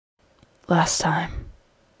Last time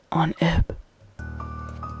on Ib.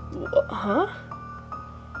 Huh?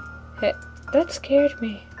 Hey, that scared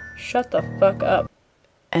me. Shut the fuck up.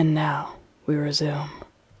 And now we resume.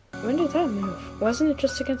 When did that move? Wasn't it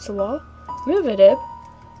just against the wall? Move it, Ib.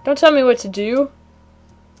 Don't tell me what to do.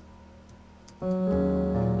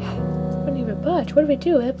 Wouldn't even budge. What do we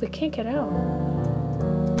do, Ib? We can't get out.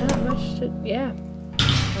 Not much to... yeah.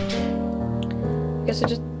 I guess I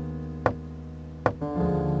just...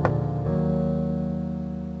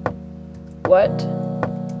 What?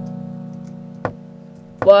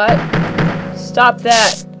 What? Stop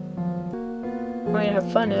that! I want you to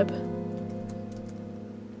have fun, Ib.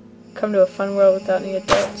 Come to a fun world without any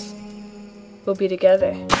adults. We'll be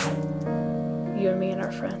together. You and me and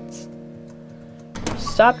our friends.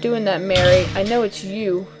 Stop doing that, Mary. I know it's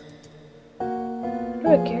you. I wonder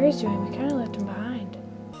what Gary's doing. We kind of left him behind.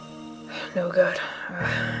 No good.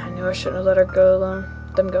 I knew I shouldn't have let her go alone.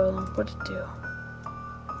 Them go alone. What to do?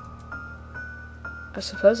 I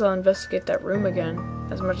suppose I'll investigate that room again,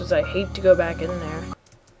 as much as I hate to go back in there.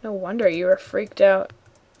 No wonder you were freaked out.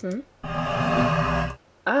 Ah,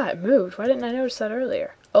 it moved. Why didn't I notice that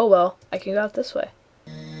earlier? Oh well, I can go out this way.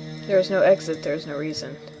 There is no exit, there is no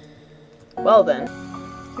reason. Well then,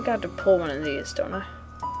 I got to pull one of these, don't I?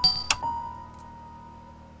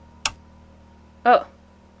 Oh.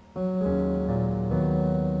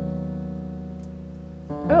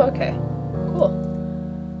 Oh, okay. Cool.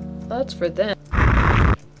 Well, that's for them.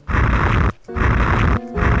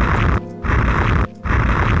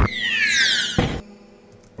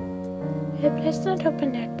 Let's not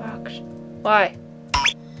open that box. Why?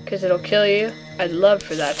 Because it'll kill you? I'd love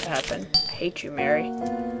for that to happen. I hate you, Mary.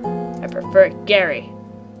 I prefer Gary.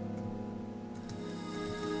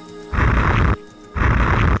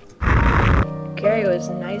 Gary was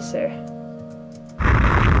nicer.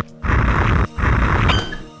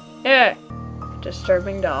 Yeah.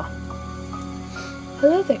 Disturbing doll.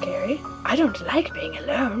 Hello there, Gary. I don't like being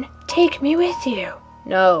alone. Take me with you.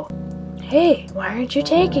 No. Hey, why aren't you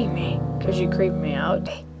taking me? Because you creep me out.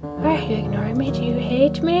 Why are you ignoring me? Do you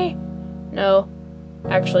hate me? No.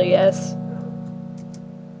 Actually, yes.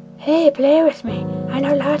 Hey, play with me. I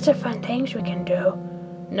know lots of fun things we can do.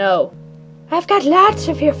 No. I've got lots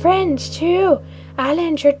of your friends, too. I'll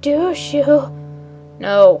introduce you.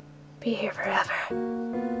 No. Be here forever.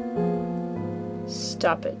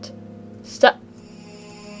 Stop it. Stop.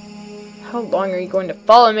 How long are you going to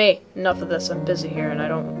follow me? Enough of this. I'm busy here and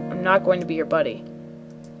I'm not going to be your buddy.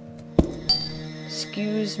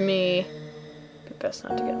 Excuse me. Be best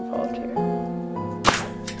not to get involved here.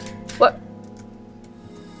 What?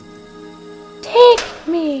 Take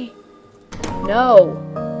me! No.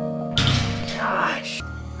 Gosh.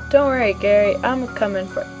 Don't worry, Gary. I'm coming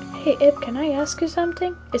for... Hey, Ib, can I ask you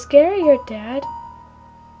something? Is Gary your dad?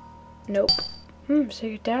 Nope. So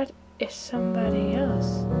your dad is somebody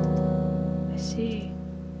else. I see.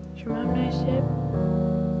 Is your mom nice, Ib?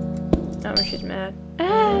 Not when she's mad.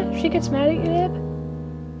 She gets mad at you, Ib?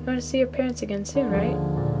 You want to see your parents again soon, right?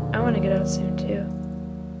 I want to get out soon, too.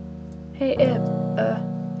 Hey, Ib,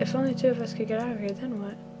 if only two of us could get out of here, then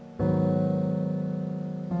what?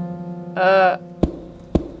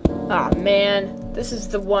 Aw, man. This is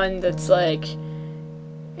the one that's like,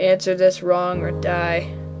 answer this wrong or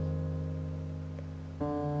die.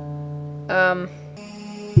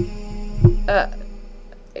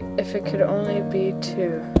 If it could only be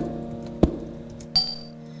two.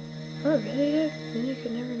 Oh, really? Then you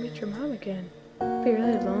could never meet your mom again. It'd be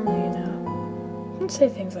really lonely, you know. Don't say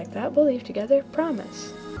things like that. We'll leave together.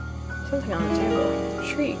 Promise. Something on the table.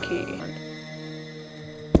 Tree key.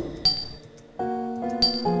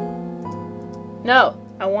 No!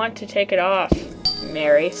 I want to take it off.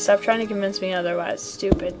 Mary, stop trying to convince me otherwise.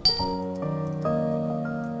 Stupid.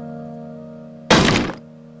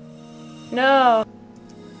 No!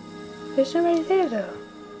 There's nobody there, though.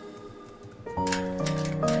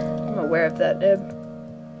 I'm aware of that, Ib.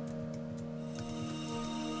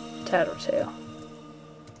 Tattletale.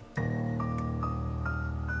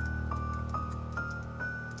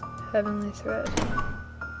 Heavenly thread.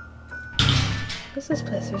 What's this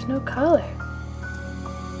place? There's no color.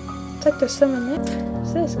 It's like there's someone there.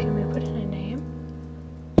 What's this? Can we put in a name?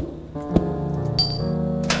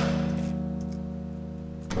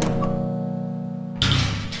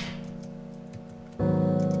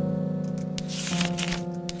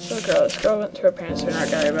 This girl went to her parents' art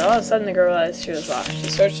gallery, but all of a sudden the girl realized she was lost. She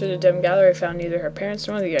searched through the dim gallery, found neither her parents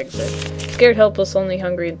nor the exit. Scared, helpless, lonely,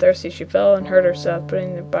 hungry, and thirsty, she fell and hurt herself,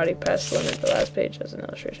 putting the body past the limit. The last page has an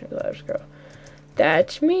illustration of the last girl.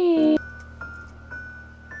 That's me.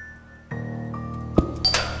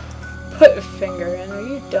 Put a finger in. Are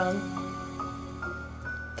you dumb?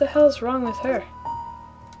 the hell's wrong with her?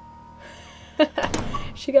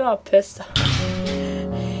 She got all pissed off.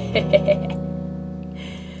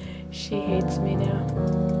 She hates me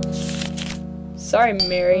now. Sorry,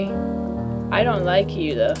 Mary. I don't like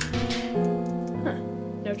you, though. Huh.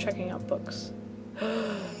 No checking out books. I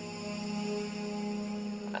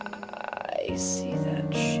see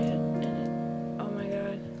that shit in it. Oh my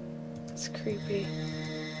god. It's creepy.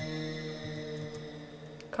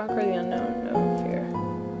 Conquer the unknown. No fear.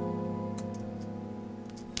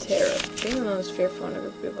 Terror. Being alone is fearful, and a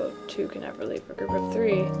group of people 2 can have relief. A group of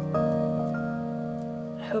 3.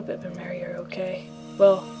 I hope Ib and Mary are okay.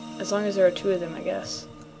 Well, as long as there are 2 of them, I guess.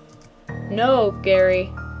 No,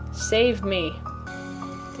 Gary. Save me.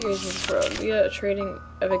 Theories of this world. Via a trading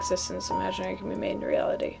of existence, imaginary can be made into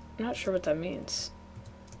reality. I'm not sure what that means.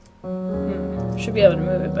 Should be able to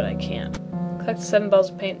move it, but I can't. Collect 7 balls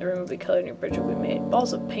of paint, the room will be colored and your bridge will be made.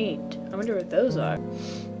 Balls of paint? I wonder what those are.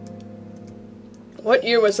 What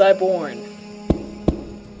year was I born?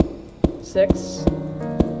 6,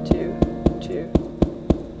 2, 2,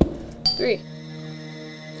 3.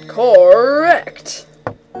 Correct!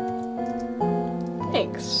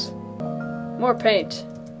 Thanks. More paint.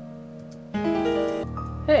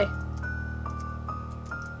 Hey.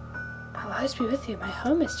 I'll always be with you. My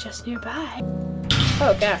home is just nearby.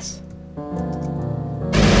 Oh, gas.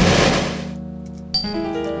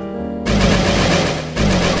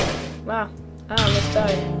 Wow. I almost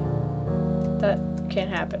died. That can't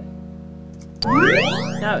happen.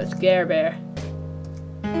 Now it's Gare Bear.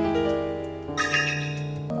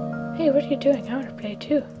 Hey, what are you doing? I want to play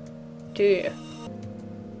too. Do you?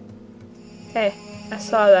 Hey, I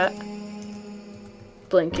saw that.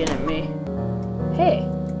 Blinking at me. Hey.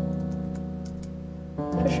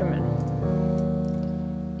 Fisherman.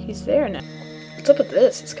 He's there now. What's up with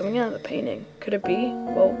this? It's coming out of the painting. Could it be?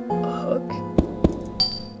 Well, a hook?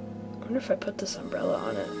 I wonder if I put this umbrella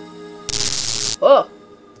on it. Whoa!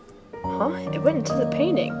 Huh? It went into the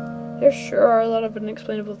painting. There sure are a lot of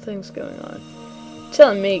unexplainable things going on.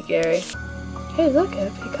 Telling me, Gary. Hey, look,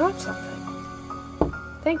 Ib, he caught something.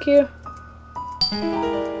 Thank you.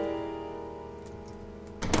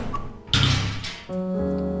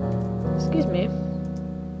 Excuse me.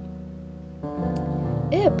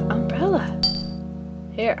 Ib, umbrella.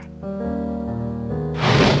 Here.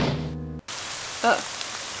 Oh.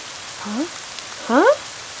 Huh? Huh?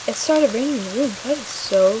 It started raining in the room. That is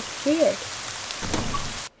so weird.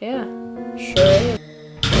 Yeah, sure is.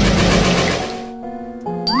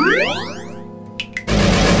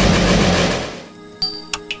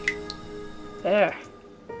 There.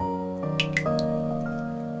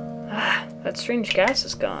 Ah, that strange gas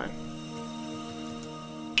is gone.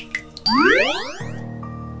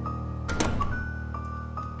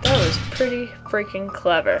 That was pretty freaking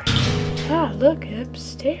clever. Ah, look, Ib,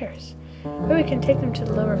 stairs. Maybe we can take them to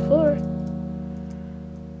the lower floor.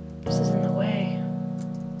 This is in the way.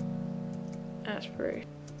 Aspirate.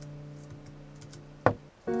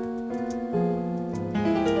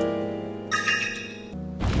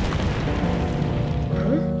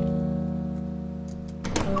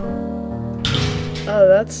 Oh,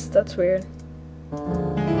 that's weird.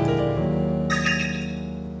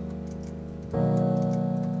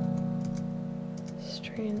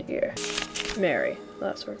 Strained ear. Mary.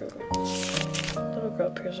 Last work of little girl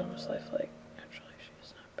appears almost lifelike. Naturally, she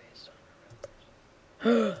is not based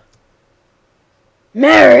on a real person.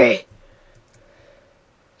 Mary!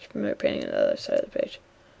 She's familiar painting on the other side of the page.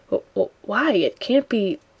 Well, why? It can't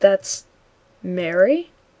be. That's Mary?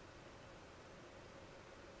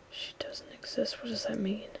 She doesn't exist. What does that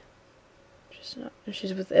mean? She's not.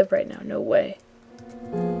 She's with Ib right now. No way.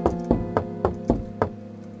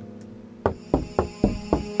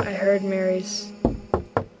 I heard Mary's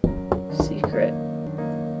secret.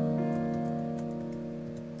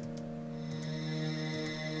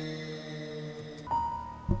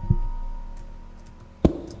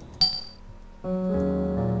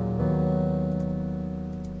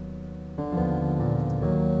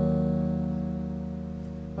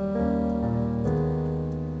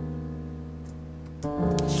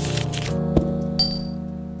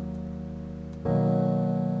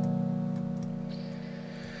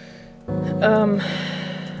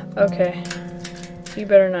 Okay. You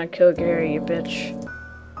better not kill Gary, you bitch.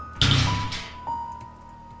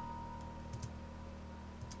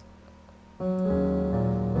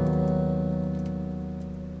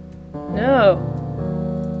 No!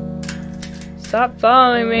 Stop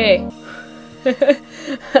following me! I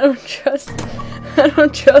don't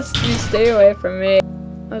trust you, stay away from me.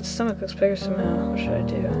 Oh, its stomach looks bigger somehow. What should I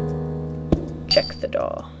do? Check the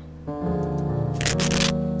doll.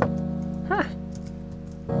 Huh.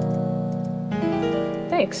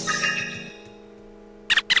 thanks.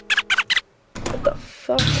 What the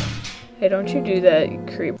fuck? Hey, don't you do that, you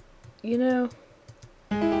creep. You know...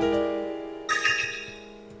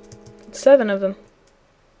 7 of them.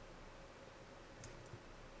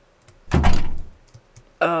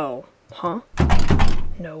 Oh. Huh?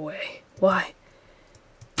 No way. Why?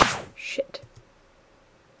 Shit.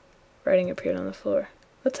 Writing appeared on the floor.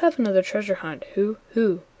 Let's have another treasure hunt. Who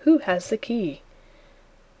has the key?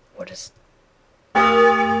 What is...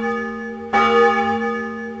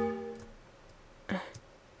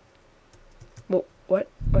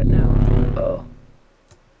 What now? Oh.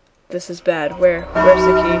 This is bad. Where's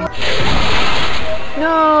the key?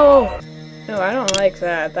 No! No, I don't like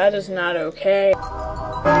that. That is not okay.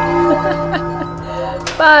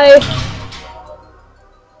 Bye!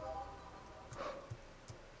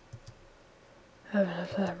 I haven't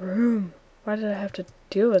left that room. Why did I have to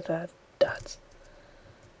deal with that? Dots.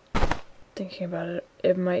 Thinking about it,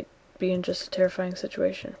 it might be in just a terrifying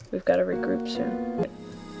situation. We've got to regroup soon.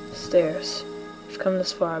 Stairs. We've come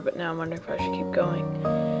this far, but now I'm wondering if I should keep going.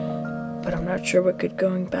 But I'm not sure what good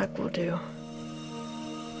going back will do.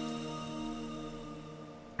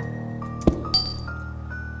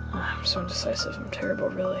 I'm so indecisive. I'm terrible,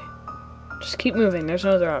 really. Just keep moving. There's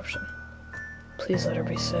no other option. Please let her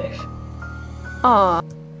be safe. Aww.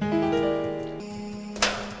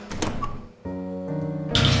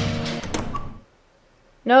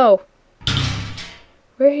 No.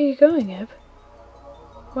 Where are you going, Ib?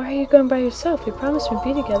 Why are you going by yourself? We promised we'd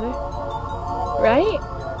be together. Right?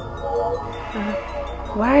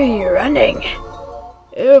 Why are you running?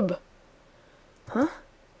 Ib. Huh?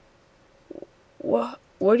 What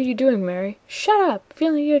are you doing, Mary? Shut up!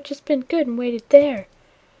 Feeling you had just been good and waited there.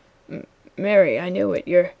 Mary, I knew it.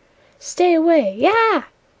 You're... Stay away! Yeah!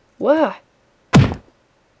 What?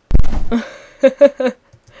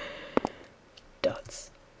 Dots.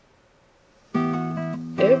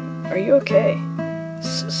 Ib, are you okay?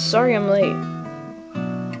 Sorry I'm late.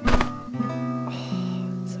 Oh,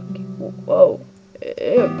 it's okay. Whoa.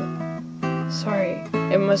 Ib. Sorry.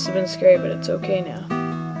 It must have been scary, but it's okay now.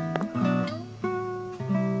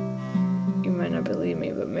 You might not believe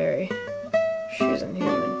me, but Mary, she isn't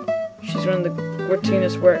human. She's one of the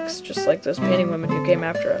Gortina's works, just like those painting women who came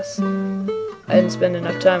after us. I didn't spend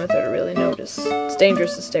enough time with her to really notice. It's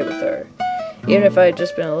dangerous to stay with her. Even if I had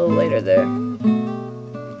just been a little later there.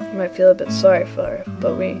 You might feel a bit sorry for her,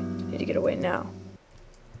 but we need to get away now.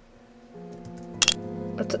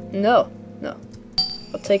 No.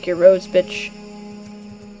 I'll take your rose, bitch.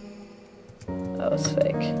 That was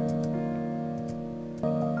fake.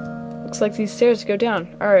 Looks like these stairs go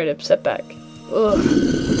down. Alright, Ib, step back. Ugh.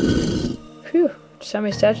 Phew, just how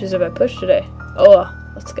many statues have I pushed today? Oh well,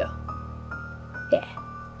 let's go. Yeah.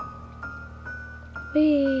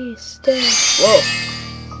 Wee, stay. Whoa.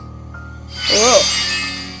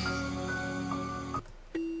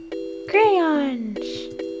 Crayons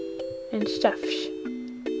and stuff.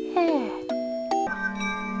 Yeah.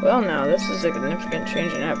 Well now, this is a significant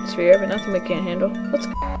change in atmosphere, but nothing we can't handle. Let's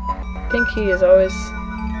go. Pink key is always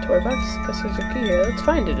toy box. Guess there's a key here. Let's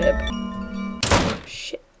find it, Ib.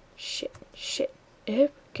 Shit.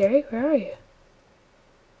 Ib, Gary, where are you?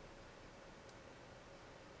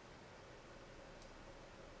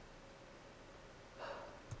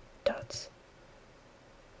 Dots.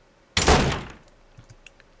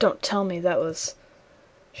 Don't tell me that was...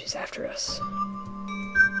 She's after us.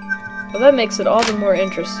 Well, that makes it all the more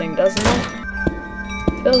interesting, doesn't it?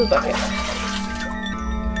 Fill the bucket.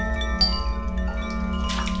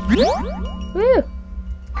 Woo!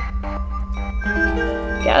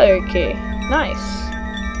 Gallery key. Nice.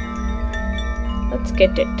 Let's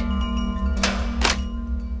get it.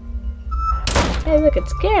 Hey, look,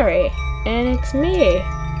 it's Gary. And it's me.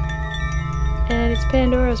 And it's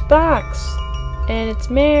Pandora's box. And it's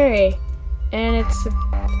Mary. And it's a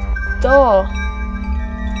doll.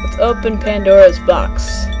 Let's open Pandora's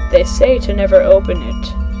box. They say to never open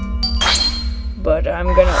it. But I'm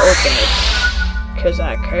gonna open it. 'Cause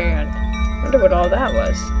I can. Wonder what all that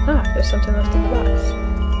was. Ah, there's something left in the box.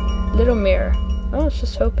 Little mirror. Oh, let's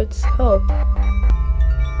just hope it's help.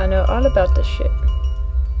 I know all about this shit.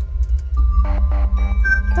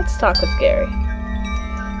 Let's talk with Gary.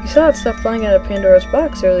 You saw that stuff flying out of Pandora's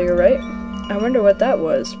box earlier, right? I wonder what that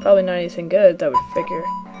was. Probably not anything good, that would figure.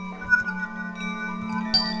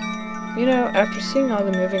 You know, after seeing all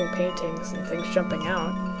the moving paintings and things jumping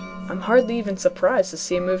out, I'm hardly even surprised to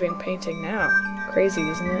see a moving painting now. Crazy,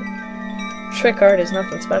 isn't it? Trick art is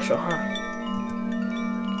nothing special, huh?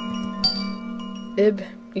 Ib,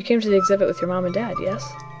 you came to the exhibit with your mom and dad, yes?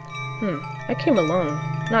 I came alone.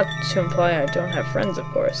 Not to imply I don't have friends, of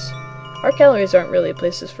course. Art galleries aren't really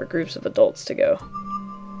places for groups of adults to go.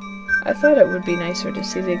 I thought it would be nicer to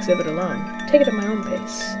see the exhibit alone. Take it at my own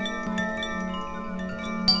pace.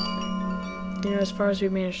 You know, as far as we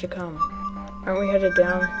managed to come. Aren't we headed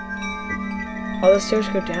down? All the stairs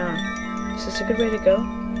go down. Is this a good way to go?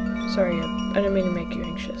 Sorry, I didn't mean to make you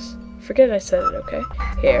anxious. Forget I said it, okay?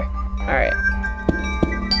 Here. Alright.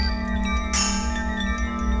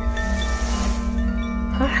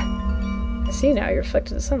 Ha! I see now you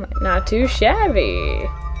reflected the sunlight. Not too shabby!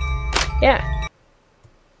 Yeah.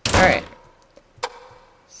 Alright.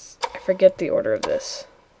 I forget the order of this.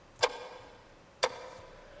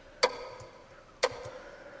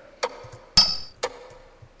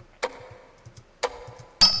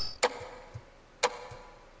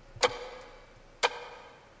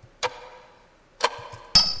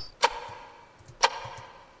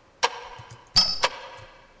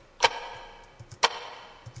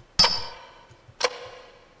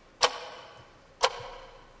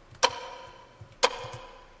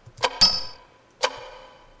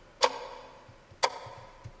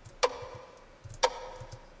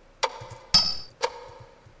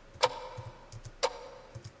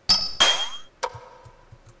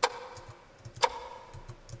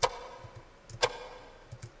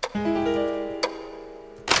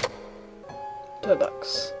 Toy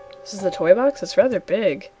box. This is the toy box? It's rather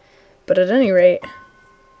big. But at any rate,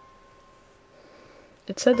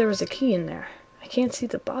 it said there was a key in there. I can't see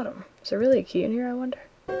the bottom. Is there really a key in here, I wonder?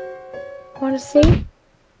 Want to see?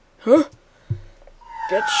 Huh?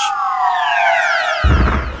 Bitch.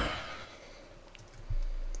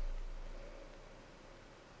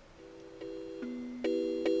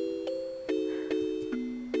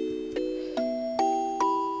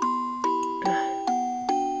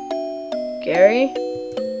 Gary?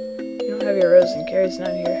 You don't have your rose and Gary's not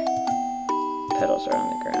here. Petals are on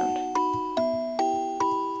the ground.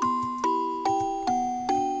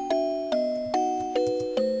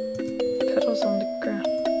 Petals on the ground.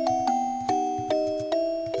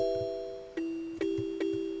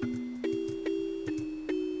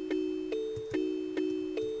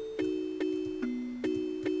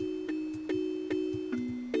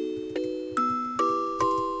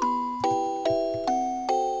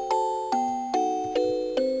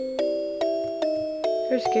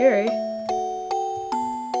 There's Gary.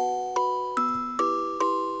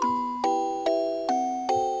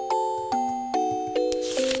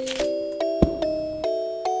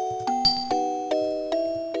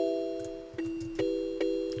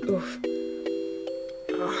 Oof.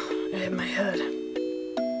 Oh, I hit my head.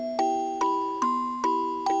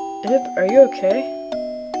 Ib, are you okay?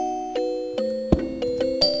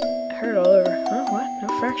 I hurt all over. Huh? What? No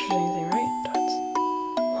fractures or anything, right? Dots.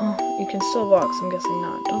 Oh, you can still walk, so I'm guessing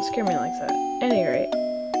not. Don't scare me like that. Any rate.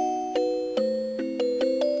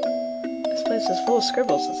 This place is full of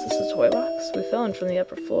scribbles. Is this a toy box? We fell in from the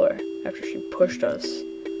upper floor after she pushed us.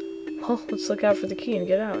 Well, let's look out for the key and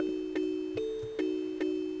get out.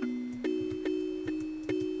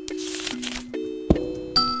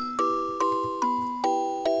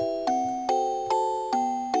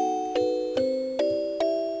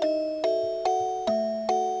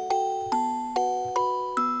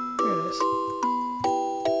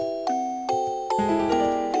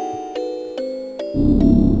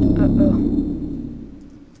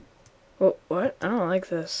 Oh, what? I don't like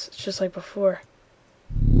this. It's just like before.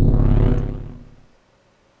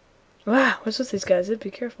 Wow, what's with these guys?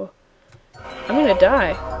 Be careful. I'm gonna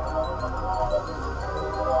die.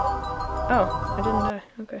 Oh, I didn't die.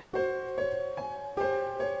 Okay.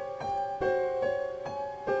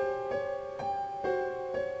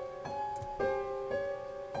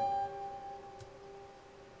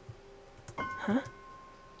 Huh?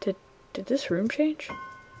 Did this room change?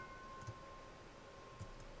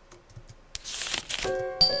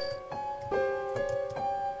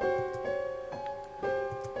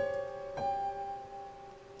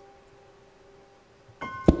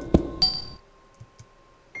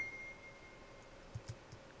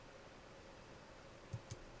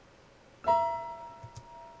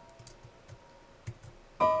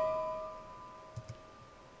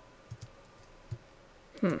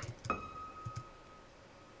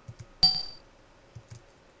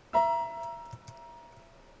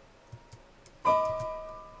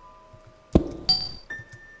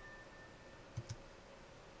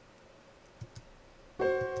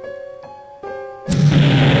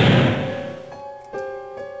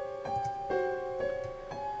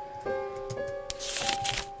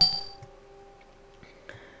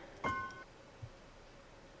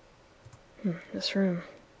 This room.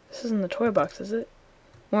 This isn't the toy box, is it?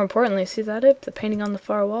 More importantly, see that, Ib? The painting on the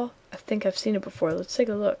far wall? I think I've seen it before. Let's take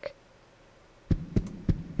a look.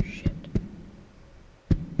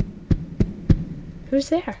 Who's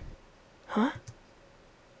there? Huh?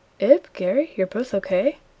 Ib, Gary, you're both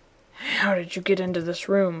okay? How did you get into this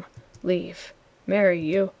room? Leave. Mary,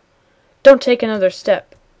 you. Don't take another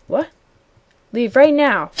step. What? Leave right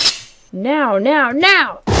now. Now, now,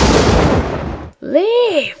 now!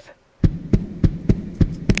 Leave!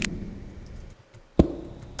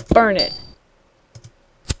 Burn it.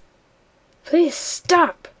 Please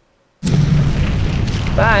stop.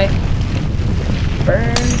 Bye.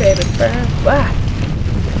 Burn, baby, burn. Wah!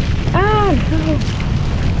 Ah, no!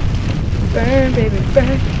 Burn, baby,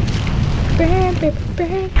 burn. Burn, baby,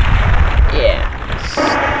 burn. Yeah.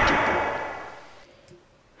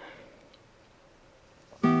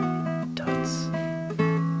 Duds.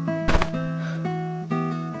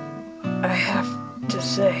 I have to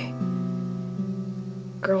say,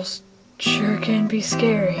 girls sure can be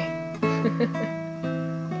scary.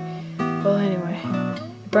 Well, anyway,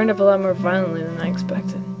 it burned up a lot more violently than I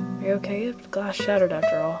expected. Are you okay? The glass shattered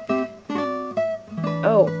after all.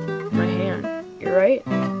 Oh, my hand. You're right.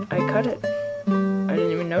 I cut it. I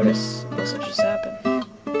didn't even notice unless it just happened.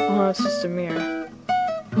 Oh, it's just a mirror.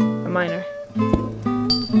 A minor.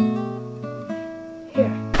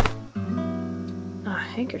 Here. A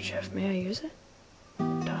handkerchief. May I use it?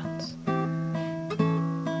 Dots.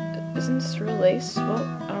 Isn't this real lace? Well,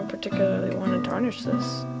 I don't particularly want to tarnish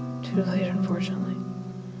this. Too late, unfortunately.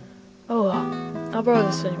 Oh well. I'll borrow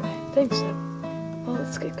this anyway. Thanks, Eb. Well,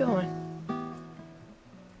 let's get going.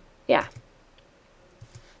 Yeah.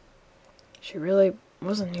 She really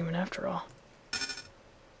wasn't human after all.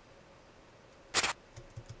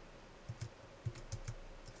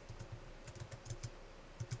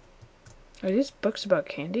 Are these books about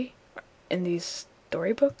candy? In these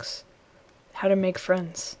storybooks? How to make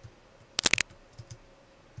friends.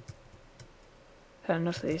 Had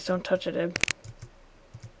enough of these. Don't touch it, Ib.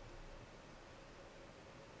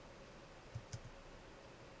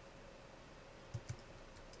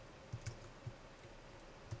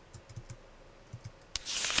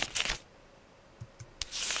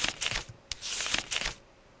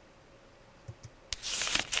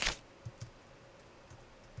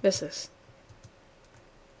 This is.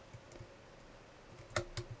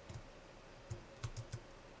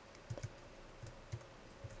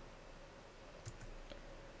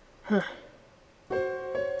 Huh.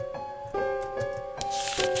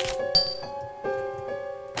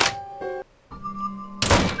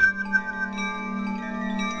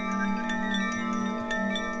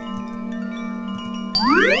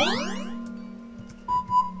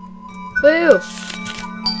 Woo!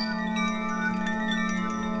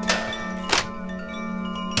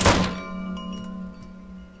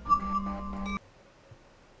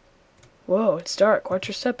 Whoa, it's dark. Watch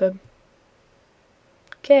your step, Ib.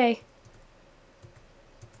 Okay.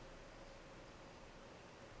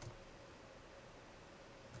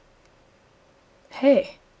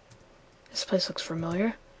 Hey. This place looks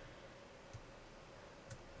familiar.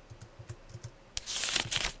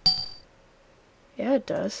 Yeah, it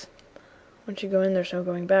does. Once you go in, there's no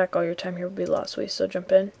going back. All your time here will be lost, so you still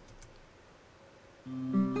jump in.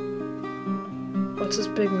 What's this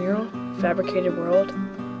big mural? Fabricated World?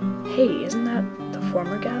 Hey, isn't that the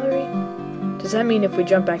former gallery? Does that mean if we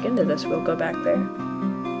jump back into this, we'll go back there?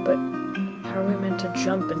 But how are we meant to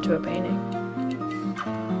jump into a painting?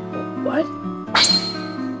 What?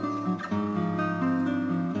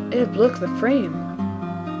 Ib, look, the frame.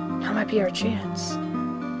 Now might be our chance.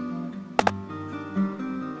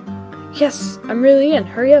 Yes, I'm really in.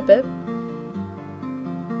 Hurry up, Ib.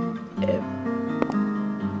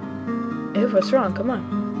 Ib, what's wrong? Come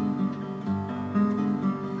on.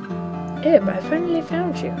 Ib, I finally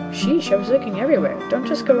found you. Sheesh, I was looking everywhere. Don't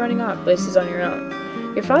just go running off places on your own.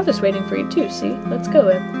 Your father's waiting for you too, see? Let's go,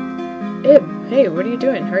 Ib. Ib, hey, what are you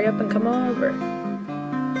doing? Hurry up and come on over.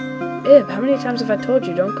 Ib, how many times have I told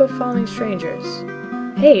you don't go following strangers?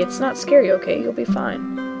 Hey, it's not scary, okay? You'll be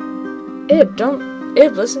fine.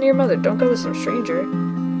 Ib, listen to your mother. Don't go with some stranger.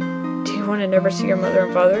 Do you want to never see your mother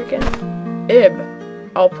and father again? Ib,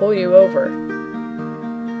 I'll pull you over.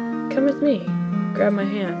 Come with me. Grab my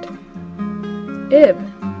hand. Ib.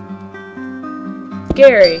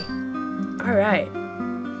 Gary. Alright.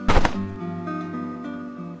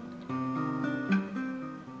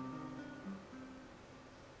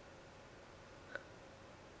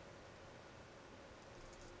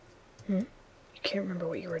 You can't remember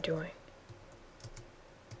what you were doing.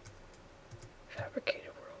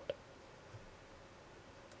 Fabricated World.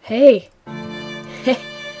 Hey!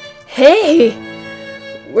 Hey!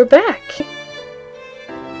 We're back! It's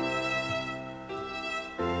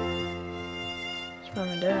Mom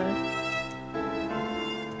and Dad.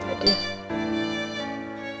 I do.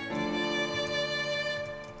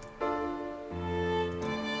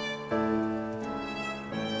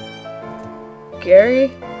 Gary?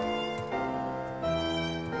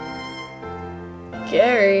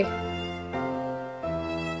 Gary?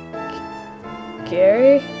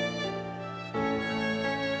 Gary?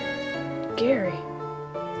 Gary?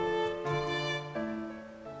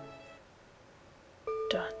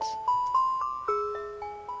 Dots.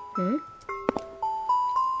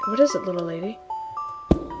 What is it, little lady?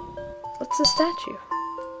 What's the statue?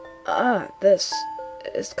 Ah, this.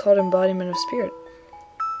 It's called Embodiment of Spirit.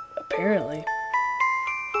 Apparently.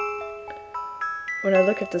 When I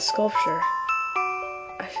look at this sculpture,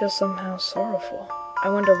 I feel somehow sorrowful. I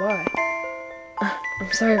wonder why.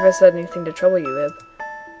 I'm sorry if I said anything to trouble you, Ib.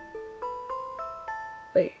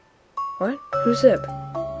 Wait, what? Who's Ib?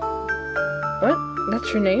 What?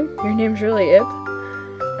 That's your name? Your name's really Ib?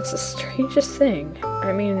 That's the strangest thing.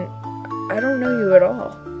 I mean, I don't know you at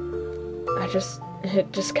all.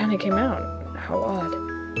 It just kind of came out. How odd.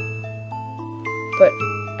 But,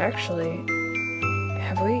 actually,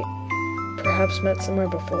 have we perhaps met somewhere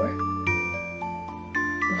before?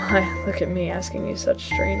 My, look at me asking you such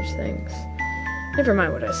strange things. Never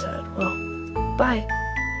mind what I said. Well, bye.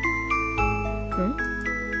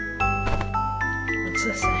 What's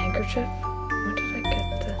this, a handkerchief? When did I get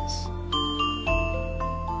this?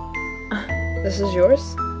 This is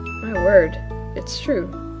yours? My word, it's true.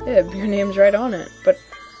 Ib, your name's right on it, but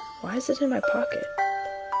why is it in my pocket?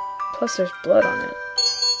 Plus there's blood on it.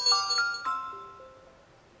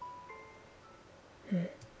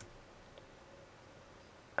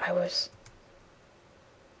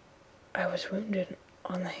 I was wounded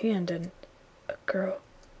on the hand, and a girl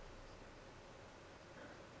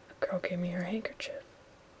gave me her handkerchief.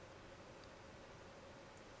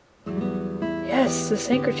 Yes, this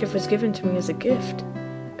handkerchief was given to me as a gift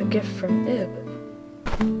from Ib.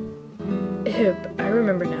 Ib, I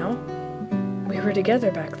remember now. We were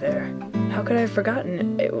together back there. How could I have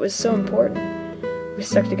forgotten? It was so important. We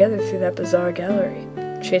stuck together through that bizarre gallery,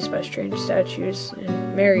 chased by strange statues,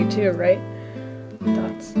 and married too, right?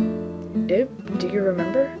 Thoughts. Ib, do you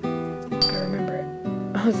remember? I remember it.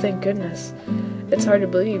 Oh, thank goodness. It's hard to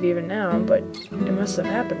believe even now, but it must have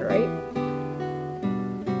happened, right?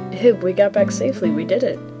 Ib, we got back safely. We did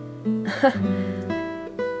it.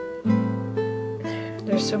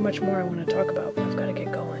 There's so much more I want to talk about, but I've got to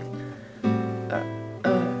get going.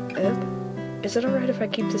 Ib? Is it alright if I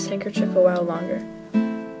keep this handkerchief a while longer?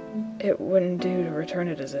 It wouldn't do to return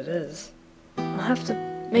it as it is. I'll have to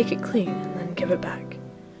make it clean and then give it back.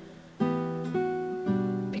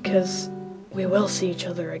 Because we will see each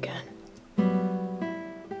other again.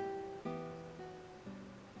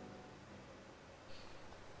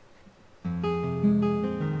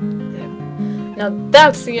 Now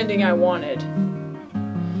that's the ending I wanted.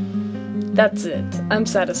 That's it. I'm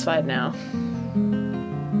satisfied now.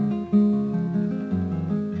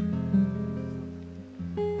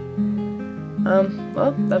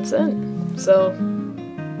 Well, that's it. So,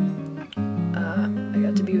 I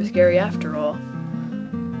got to be with Gary after all.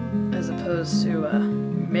 As opposed to,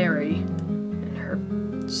 Mary and her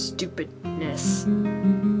stupidness.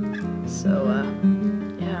 So,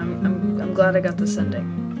 yeah, I'm glad I got this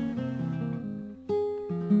ending.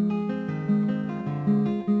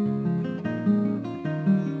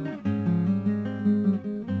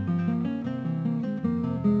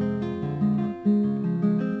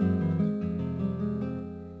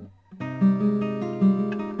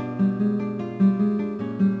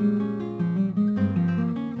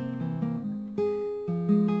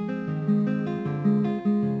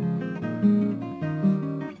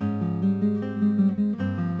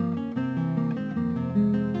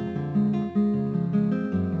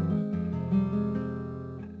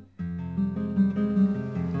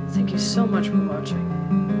 Thank you so much for watching.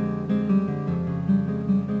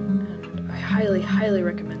 And I highly, highly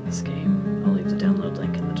recommend this game. I'll leave the download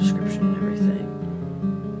link in the description and everything.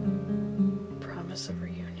 Promise of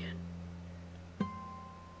reunion.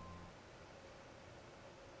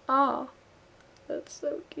 Aw, that's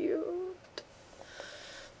so cute.